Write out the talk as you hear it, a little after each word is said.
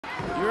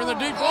You're in the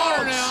deep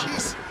water now.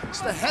 Jeez.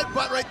 Just a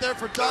headbutt right there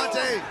for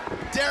Dante.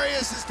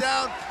 Darius is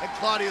down, and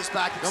Claudio's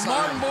back inside. The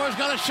Martin boys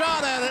got a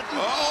shot at it.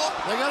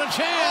 They got a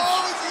chance.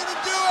 Oh, is he gonna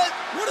do it?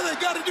 What do they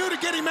got to do to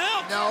get him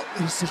out? No,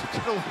 this isn't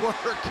gonna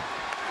work.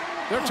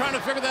 They're trying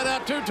to figure that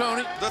out too,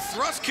 Tony. The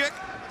thrust kick.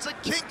 It's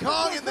like King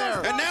Kong in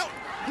there. And now,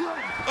 They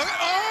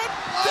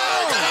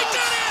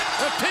did it!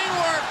 The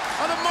teamwork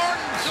of the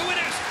Martins. The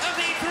winners of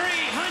the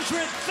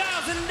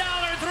 $300,000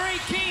 Three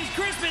Kings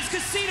Christmas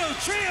Casino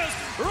Trios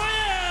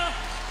Royale,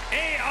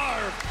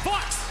 AR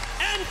Fox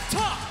and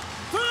Top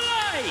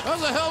Flight. That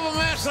was a hell of a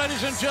match,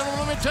 ladies and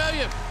gentlemen, let me tell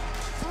you.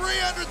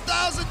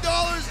 $300,000.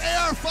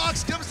 AR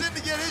Fox comes in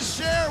to get his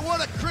share. What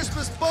a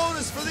Christmas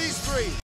bonus for these three.